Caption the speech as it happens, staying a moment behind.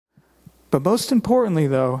But most importantly,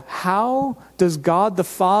 though, how does God the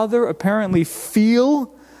Father apparently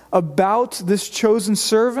feel about this chosen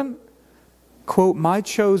servant? Quote, my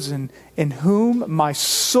chosen, in whom my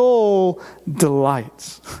soul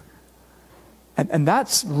delights. And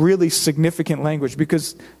that's really significant language,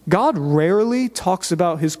 because God rarely talks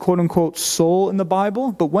about his quote-unquote soul in the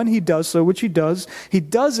Bible, but when he does so, which he does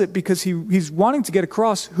it because he's wanting to get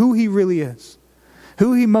across who he really is,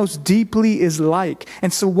 who he most deeply is like.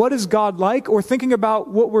 And so what is God like? Or thinking about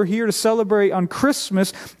what we're here to celebrate on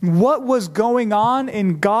Christmas, what was going on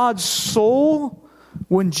in God's soul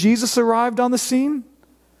when Jesus arrived on the scene?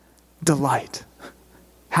 Delight,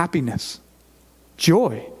 happiness,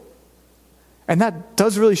 joy. And that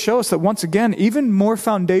does really show us that, once again, even more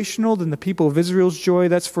foundational than the people of Israel's joy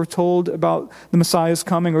that's foretold about the Messiah's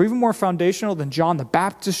coming, or even more foundational than John the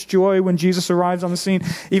Baptist's joy when Jesus arrives on the scene,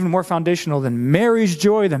 even more foundational than Mary's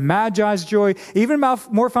joy, the Magi's joy, even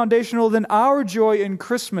more foundational than our joy in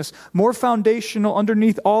Christmas, more foundational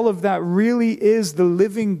underneath all of that really is the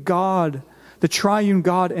living God, the triune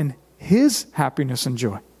God, and his happiness and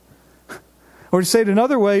joy. Or to say it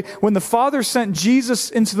another way, when the Father sent Jesus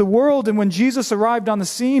into the world and when Jesus arrived on the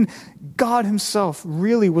scene, God himself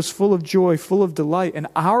really was full of joy, full of delight. And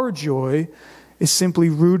our joy is simply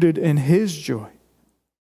rooted in his joy.